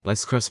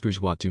Les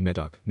Crus-Bourgeois du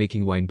Médoc,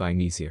 making wine buying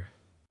easier.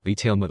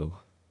 Retail muddle.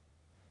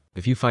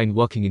 If you find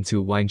walking into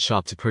a wine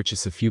shop to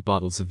purchase a few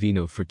bottles of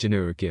vino for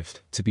dinner or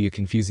gift to be a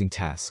confusing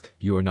task,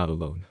 you are not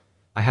alone.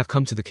 I have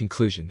come to the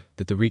conclusion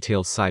that the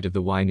retail side of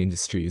the wine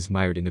industry is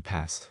mired in the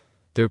past.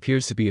 There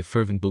appears to be a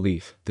fervent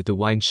belief that the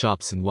wine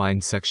shops and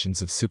wine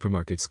sections of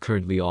supermarkets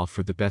currently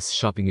offer the best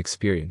shopping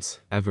experience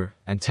ever,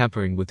 and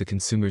tampering with the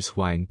consumer's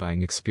wine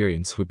buying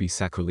experience would be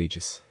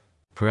sacrilegious.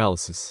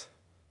 Paralysis.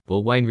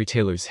 While wine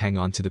retailers hang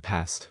on to the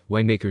past,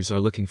 winemakers are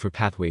looking for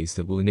pathways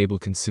that will enable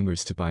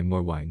consumers to buy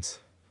more wines.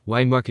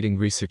 Wine marketing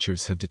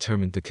researchers have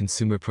determined that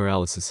consumer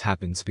paralysis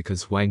happens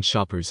because wine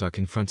shoppers are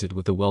confronted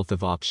with a wealth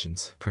of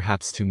options,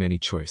 perhaps too many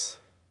choice.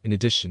 In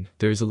addition,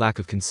 there is a lack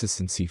of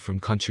consistency from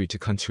country to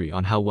country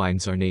on how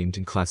wines are named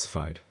and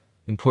classified.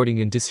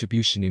 Importing and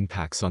distribution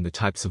impacts on the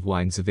types of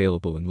wines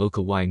available in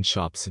local wine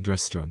shops and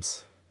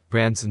restaurants.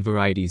 Brands and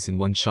varieties in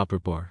one shop or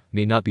bar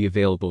may not be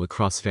available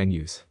across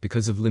venues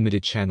because of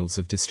limited channels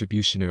of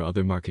distribution or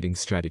other marketing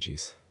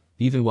strategies.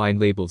 Even wine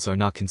labels are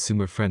not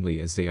consumer-friendly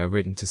as they are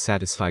written to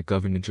satisfy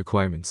government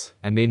requirements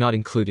and may not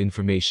include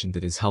information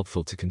that is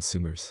helpful to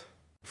consumers.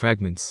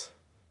 Fragments.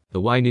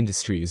 The wine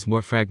industry is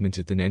more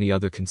fragmented than any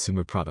other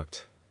consumer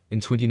product. In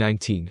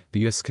 2019,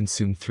 the US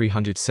consumed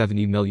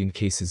 370 million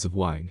cases of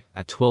wine,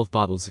 at 12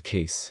 bottles a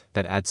case.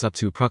 That adds up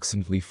to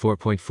approximately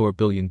 4.4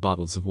 billion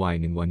bottles of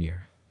wine in 1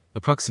 year.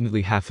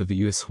 Approximately half of the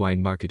US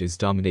wine market is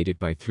dominated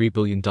by $3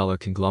 billion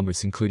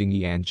conglomerates including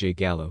E&J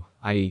Gallo,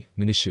 i.e.,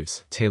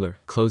 Minichers, Taylor,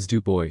 Clos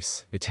du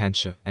Bois,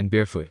 Itancia, and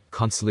Barefoot,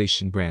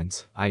 Constellation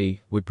Brands,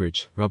 i.e.,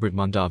 Woodbridge, Robert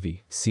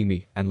Mondavi,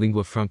 Simi, and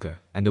Lingua Franca,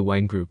 and the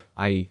Wine Group,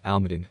 i.e.,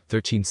 Almaden,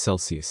 13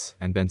 Celsius,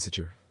 and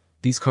Benziger.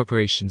 These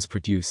corporations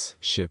produce,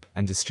 ship,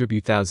 and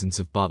distribute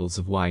thousands of bottles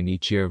of wine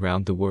each year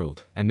around the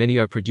world, and many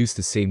are produced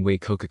the same way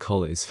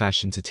Coca-Cola is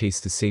fashioned to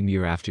taste the same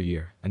year after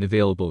year, and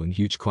available in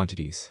huge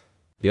quantities.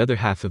 The other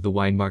half of the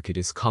wine market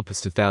is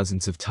composed of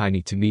thousands of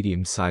tiny to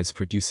medium-sized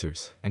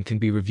producers, and can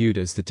be reviewed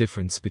as the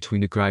difference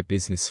between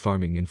agribusiness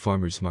farming and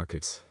farmers'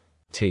 markets.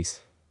 Taste.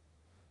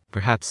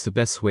 Perhaps the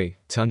best way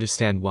to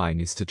understand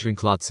wine is to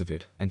drink lots of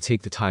it, and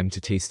take the time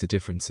to taste the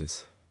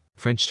differences.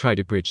 French try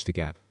to bridge the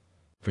gap.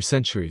 For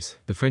centuries,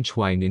 the French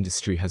wine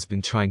industry has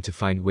been trying to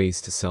find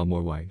ways to sell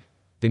more wine.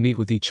 They meet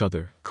with each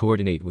other,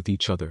 coordinate with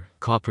each other,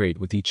 cooperate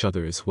with each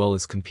other as well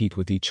as compete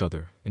with each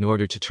other, in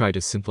order to try to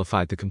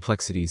simplify the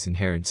complexities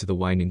inherent to the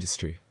wine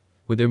industry.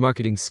 When their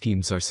marketing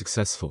schemes are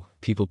successful,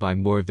 people buy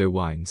more of their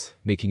wines,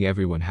 making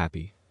everyone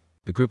happy.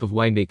 The group of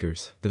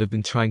winemakers that have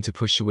been trying to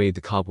push away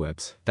the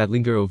cobwebs that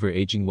linger over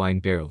aging wine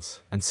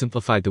barrels and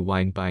simplify the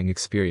wine buying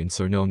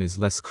experience are known as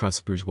Les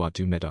Crus-Bourgeois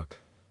du Médoc.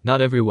 Not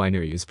every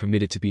winery is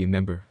permitted to be a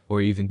member, or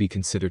even be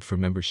considered for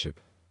membership.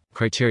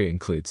 Criteria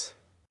includes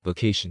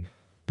location.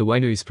 The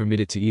wineries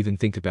permitted to even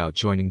think about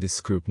joining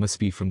this group must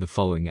be from the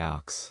following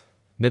AOCs: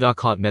 Médoc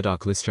Haut, Médoc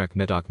Listrac,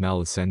 Médoc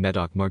Malus, and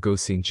Médoc Margaux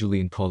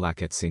Saint-Julien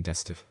Paulac et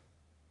Saint-Estève.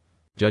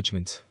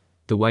 Judgment.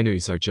 The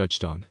wineries are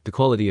judged on the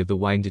quality of the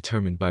wine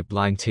determined by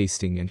blind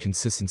tasting and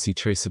consistency,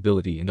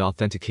 traceability, and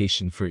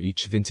authentication for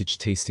each vintage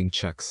tasting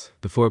checks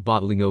before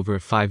bottling over a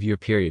 5-year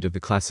period of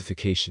the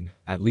classification,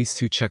 at least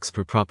 2 checks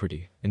per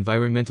property,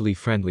 environmentally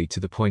friendly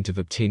to the point of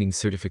obtaining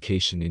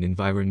certification in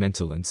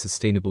environmental and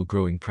sustainable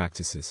growing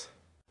practices.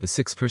 The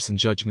 6-person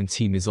judgment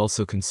team is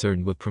also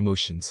concerned with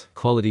promotions,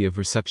 quality of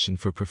reception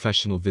for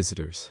professional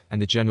visitors,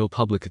 and the general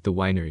public at the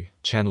winery,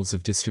 channels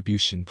of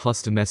distribution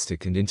plus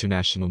domestic and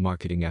international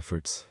marketing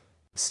efforts.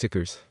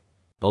 Stickers.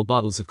 All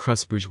bottles of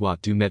Crus-Bourgeois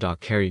du Médoc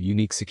carry a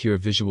unique secure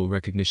visual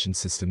recognition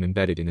system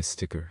embedded in a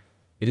sticker.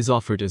 It is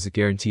offered as a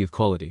guarantee of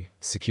quality,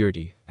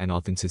 security, and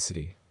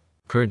authenticity.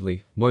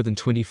 Currently, more than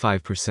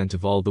 25%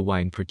 of all the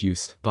wine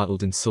produced,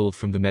 bottled and sold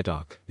from the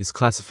Médoc is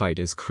classified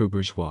as Cru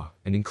Bourgeois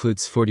and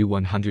includes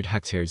 4,100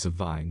 hectares of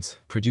vines,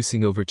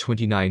 producing over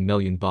 29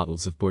 million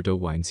bottles of Bordeaux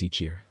wines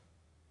each year.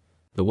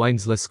 The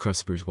wines Les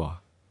Crus-Bourgeois.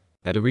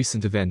 At a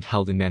recent event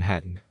held in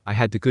Manhattan, I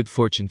had the good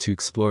fortune to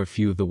explore a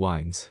few of the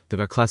wines that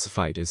are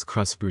classified as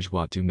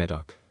Crus-Bourgeois du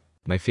Médoc.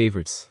 My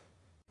favorites: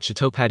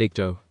 Chateau Padec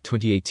d'Eau,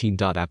 2018.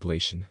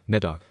 Appellation: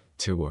 Médoc,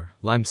 terroir,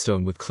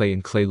 limestone with clay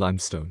and clay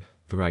limestone.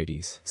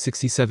 Varieties: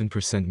 67%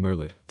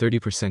 Merlot,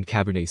 30%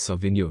 Cabernet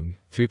Sauvignon,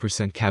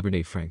 3%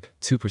 Cabernet Franc,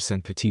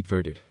 2% Petit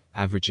Verdot.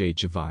 Average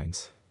age of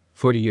vines: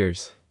 40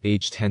 years,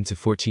 aged 10 to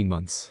 14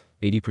 months,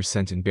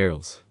 80% in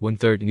barrels,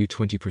 1/3 new,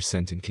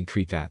 20% in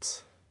concrete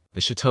vats. The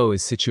chateau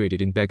is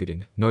situated in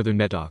Bégodein, northern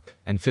Médoc,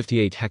 and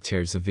 58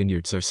 hectares of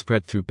vineyards are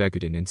spread through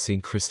Bégodein and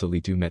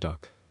Saint-Christolé du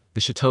Médoc.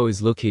 The chateau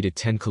is located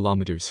 10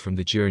 kilometers from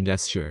the Gironde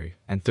estuary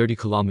and 30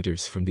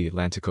 kilometers from the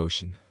Atlantic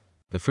Ocean.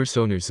 The first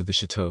owners of the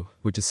chateau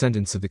were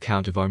descendants of the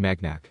Count of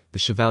Armagnac, the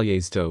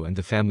Chevaliers d'Eau, and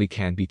the family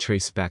can be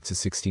traced back to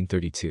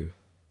 1632.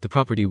 The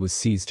property was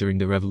seized during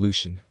the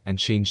Revolution and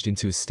changed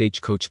into a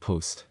stagecoach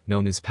post,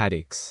 known as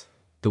paddocks.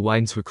 The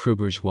wines were Cru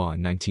Bourgeois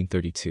in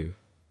 1932.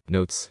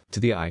 Notes: to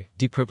the eye,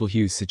 deep purple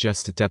hues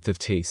suggest a depth of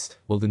taste,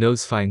 while the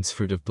nose finds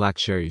fruit of black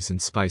cherries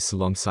and spice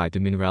alongside the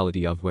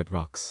minerality of wet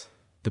rocks.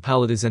 The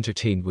palate is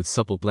entertained with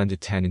supple blended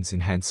tannins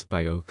enhanced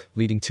by oak,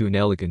 leading to an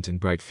elegant and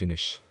bright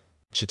finish.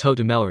 Chateau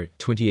de Malert,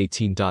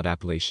 2018.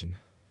 Appellation: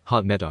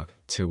 Haut Médoc,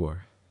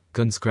 terroir.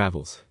 Guns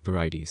Gravels,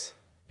 varieties: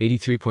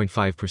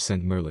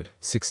 83.5% Merlot,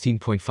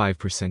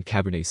 16.5%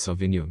 Cabernet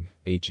Sauvignon,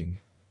 aging.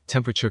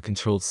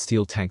 Temperature-controlled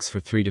steel tanks for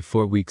 3 to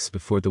 4 weeks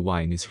before the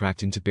wine is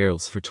racked into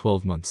barrels for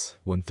 12 months,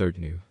 1/3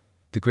 new.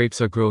 The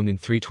grapes are grown in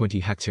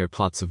 320-hectare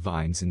plots of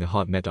vines in the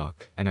Haut Médoc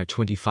and are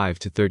 25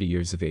 to 30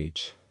 years of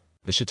age.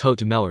 The Chateau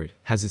de Malert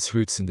has its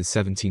roots in the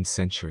 17th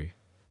century.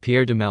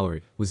 Pierre de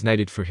Malert was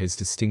knighted for his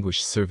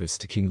distinguished service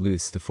to King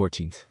Louis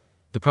XIV.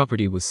 The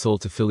property was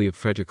sold to Philippe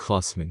Frederick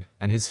Klossman,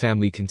 and his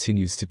family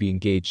continues to be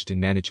engaged in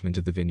management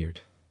of the vineyard.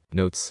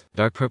 Notes: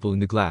 dark purple in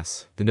the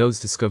glass, the nose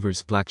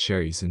discovers black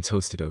cherries and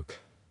toasted oak.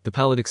 The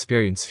palate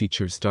experience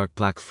features dark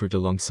black fruit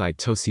alongside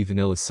toasty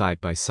vanilla side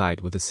by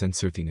side with a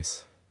sense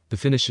earthiness. The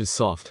finish is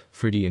soft,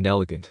 fruity and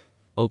elegant.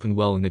 Open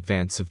well in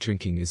advance of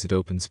drinking as it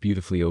opens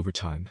beautifully over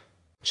time.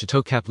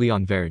 Chateau Cap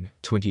Leon Verne,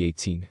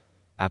 2018.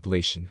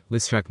 Appellation: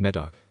 Listrac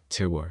Médoc,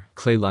 terroir.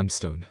 Clay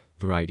limestone,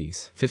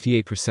 varieties: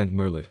 58%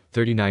 Merlot,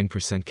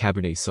 39%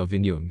 Cabernet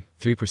Sauvignon,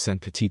 3%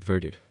 Petit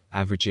Verdot.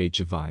 Average age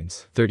of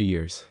vines: 30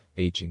 years.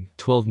 Aging: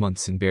 12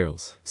 months in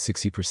barrels,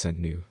 60%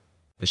 new.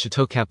 The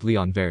Chateau Cap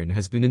Leon Verne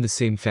has been in the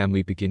same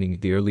family beginning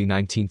the early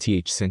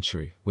 19th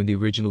century, when the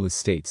original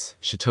estates,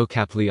 Chateau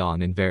Cap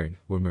Leon and Verne,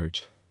 were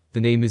merged.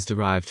 The name is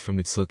derived from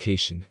its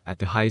location, at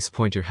the highest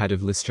point or head of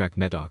Listrac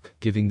Médoc,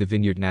 giving the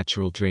vineyard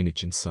natural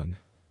drainage and sun.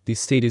 The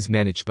estate is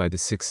managed by the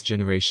 6th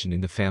generation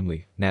in the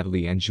family,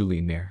 Nathalie and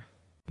Julien Maire.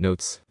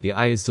 Notes: the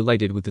eye is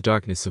delighted with the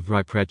darkness of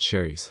ripe red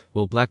cherries,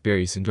 while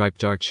blackberries and ripe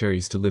dark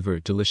cherries deliver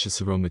a delicious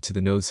aroma to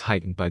the nose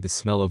heightened by the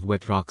smell of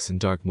wet rocks and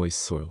dark moist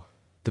soil.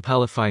 The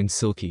palate finds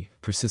silky,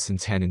 persistent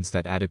tannins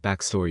that add a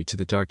backstory to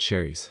the dark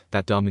cherries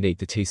that dominate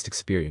the taste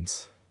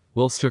experience.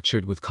 Well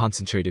structured with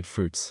concentrated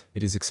fruits,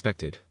 it is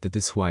expected that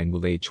this wine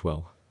will age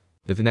well.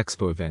 The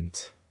Vinexpo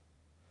event.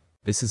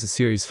 This is a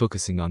series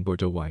focusing on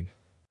Bordeaux wine.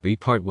 Read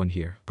Part 1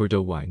 here.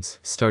 Bordeaux wines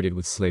started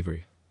with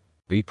slavery.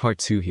 Read Part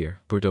 2 here.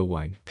 Bordeaux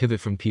wine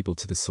pivot from people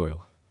to the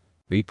soil.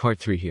 Read Part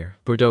 3 here.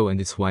 Bordeaux and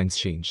its wines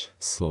change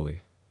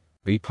slowly.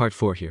 Read Part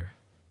 4 here.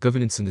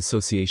 Governance and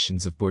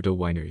associations of Bordeaux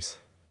wineries.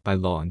 By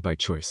law and by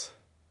choice.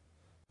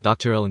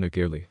 Dr. Eleanor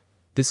Gearley.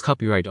 This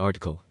copyright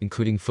article,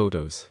 including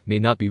photos, may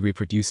not be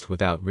reproduced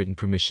without written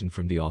permission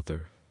from the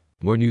author.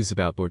 More news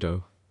about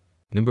Bordeaux.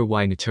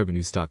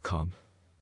 #wineeturbanews.com